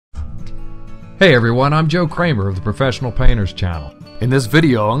Hey everyone, I'm Joe Kramer of the Professional Painters channel. In this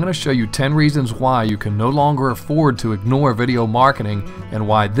video, I'm going to show you 10 reasons why you can no longer afford to ignore video marketing and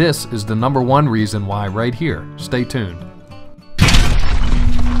why this is the #1 reason why right here. Stay tuned.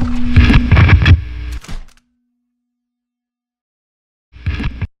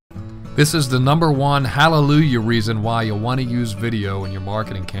 This is the #1 hallelujah reason why you'll want to use video in your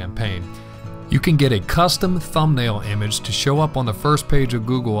marketing campaign. You can get a custom thumbnail image to show up on the first page of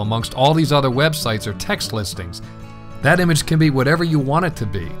Google amongst all these other websites or text listings. That image can be whatever you want it to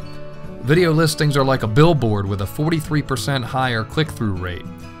be. Video listings are like a billboard with a 43% higher click-through rate.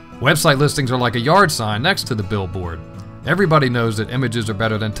 Website listings are like a yard sign next to the billboard. Everybody knows that images are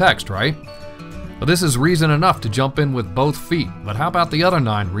better than text, right? Well, this is reason enough to jump in with both feet, but how about the other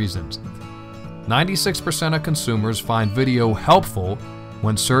 9 reasons? 96% of consumers find video helpful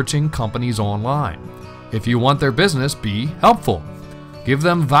when searching companies online. If you want their business, be helpful. Give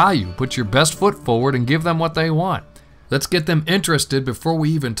them value, put your best foot forward and give them what they want. Let's get them interested before we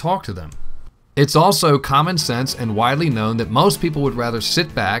even talk to them. It's also common sense and widely known that most people would rather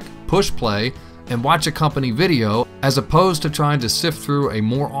sit back, push play, and watch a company video as opposed to trying to sift through a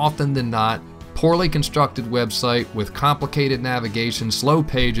more often than not poorly constructed website with complicated navigation, slow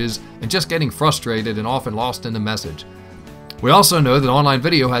pages, and just getting frustrated and often lost in the message. We also know that online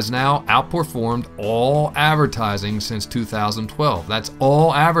video has now outperformed all advertising since 2012. That's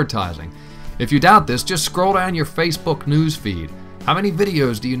all advertising. If you doubt this, just scroll down your Facebook news feed. How many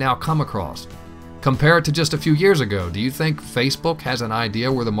videos do you now come across? Compare it to just a few years ago. Do you think Facebook has an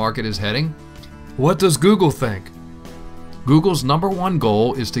idea where the market is heading? What does Google think? Google's #1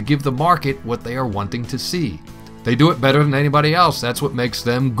 goal is to give the market what they are wanting to see. They do it better than anybody else. That's what makes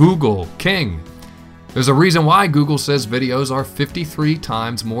them Google King. There's a reason why Google says videos are 53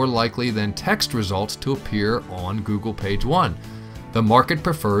 times more likely than text results to appear on Google page 1. The market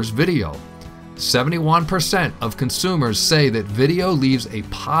prefers video. 71% of consumers say that video leaves a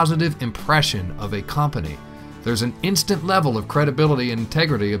positive impression of a company. There's an instant level of credibility and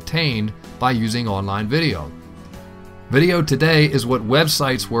integrity obtained by using online video. Video today is what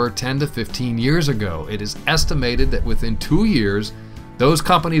websites were 10 to 15 years ago. It is estimated that within 2 years, those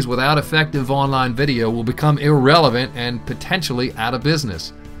companies without effective online video will become irrelevant and potentially out of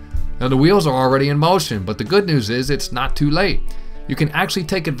business. Now the wheels are already in motion, but the good news is it's not too late. You can actually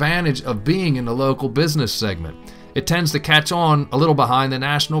take advantage of being in the local business segment. It tends to catch on a little behind the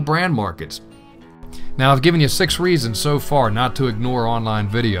national brand markets. Now I've given you 6 reasons so far not to ignore online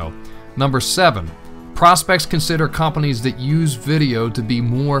video. #7, prospects consider companies that use video to be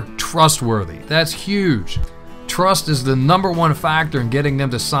more trustworthy. That's huge. Trust is the #1 factor in getting them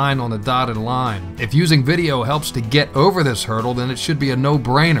to sign on the dotted line. If using video helps to get over this hurdle, then it should be a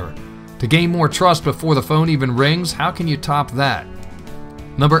no-brainer. To gain more trust before the phone even rings, how can you top that?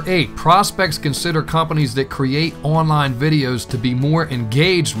 #8, prospects consider companies that create online videos to be more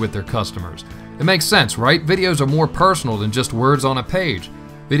engaged with their customers. It makes sense, right? Videos are more personal than just words on a page.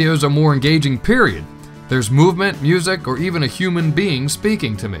 Videos are more engaging, period. There's movement, music, or even a human being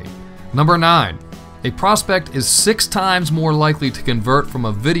speaking to me. #9, a prospect is 6 times more likely to convert from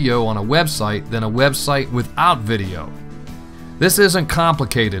a video on a website than a website without video. This isn't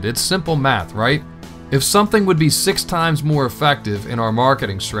complicated, it's simple math, right? If something would be 6 times more effective in our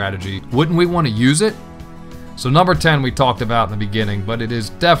marketing strategy, wouldn't we want to use it? So #10 we talked about in the beginning, but it is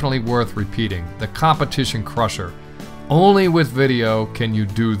definitely worth repeating. The competition crusher. Only with video can you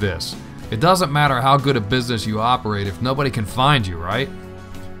do this. It doesn't matter how good a business you operate if nobody can find you, right?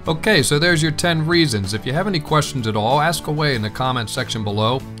 Okay, so there's your 10 reasons. If you have any questions at all, ask away in the comment section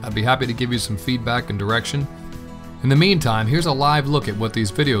below. I'd be happy to give you some feedback and direction. In the meantime, here's a live look at what these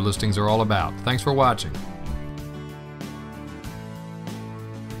video listings are all about. Thanks for watching.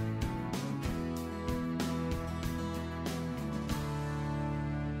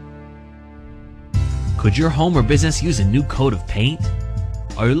 Could your home or business use a new coat of paint?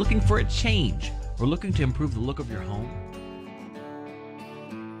 Are you looking for a change or looking to improve the look of your home?